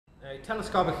A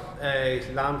telescopic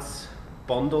lance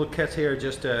bundle kit here,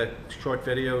 just a short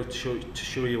video to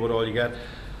show you what all you get.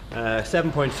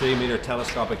 7.3 meter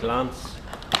telescopic lance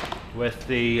with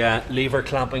the lever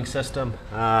clamping system,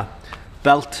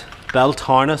 belt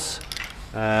harness.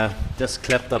 This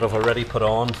clip that I've already put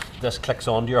on, this clicks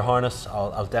onto your harness.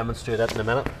 I'll demonstrate it in a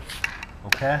minute.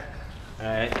 Okay.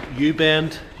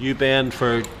 U-bend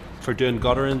for doing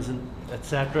gutterings and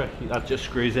etc. That just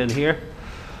screws in here,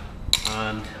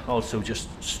 and also just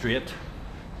straight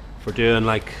for doing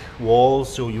like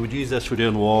walls. So you would use this for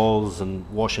doing walls and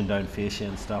washing down fascia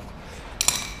and stuff.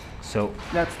 So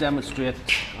let's demonstrate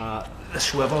the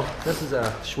swivel. This is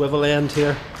a swivel end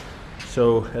here,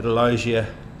 so it allows you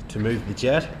to move the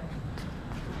jet.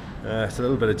 It's a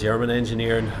little bit of German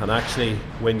engineering, and actually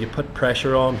when you put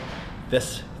pressure on,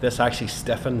 this actually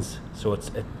stiffens, so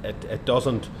it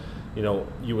doesn't, you know,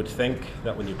 you would think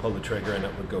that when you pull the trigger and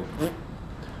it would go,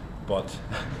 but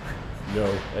no,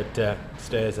 it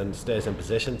stays in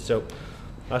position. So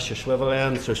that's your swivel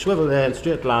end. So swivel end,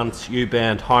 straight lance,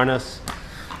 U-bend, harness.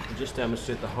 I'll just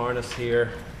demonstrate the harness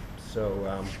here.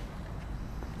 So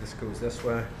this goes this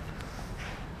way.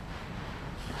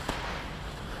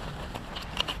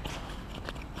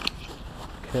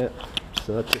 Okay,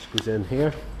 so that just goes in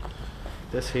here.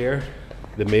 This here,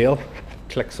 the male,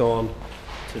 clicks on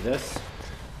to this.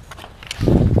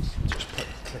 Just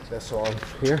click this on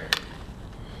here.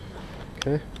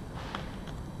 Okay.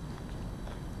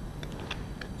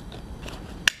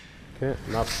 Okay,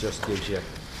 and that just gives you a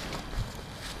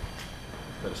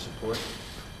bit of support.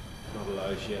 That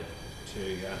allows you to,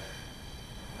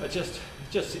 it just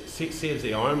saves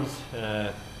the arms.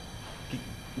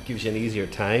 Gives you an easier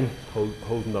time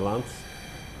holding the lance,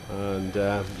 and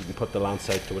you can put the lance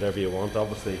out to whatever you want.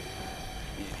 Obviously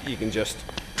you can just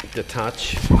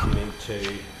detach if you need to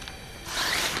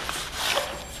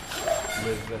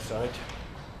move this out.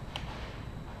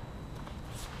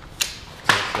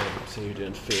 So you're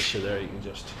doing fascia there, you can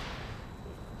just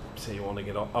say you want to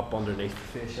get up underneath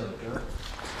the fascia like that.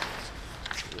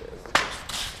 Just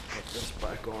put this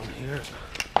back on here.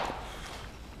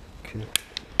 Okay.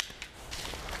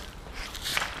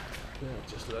 Yeah, it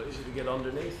just allows you to get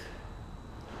underneath.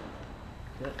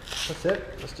 Yeah, that's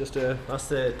it. That's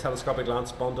the telescopic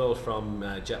lance bundle from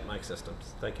Jetmac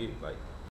Systems. Thank you. Bye.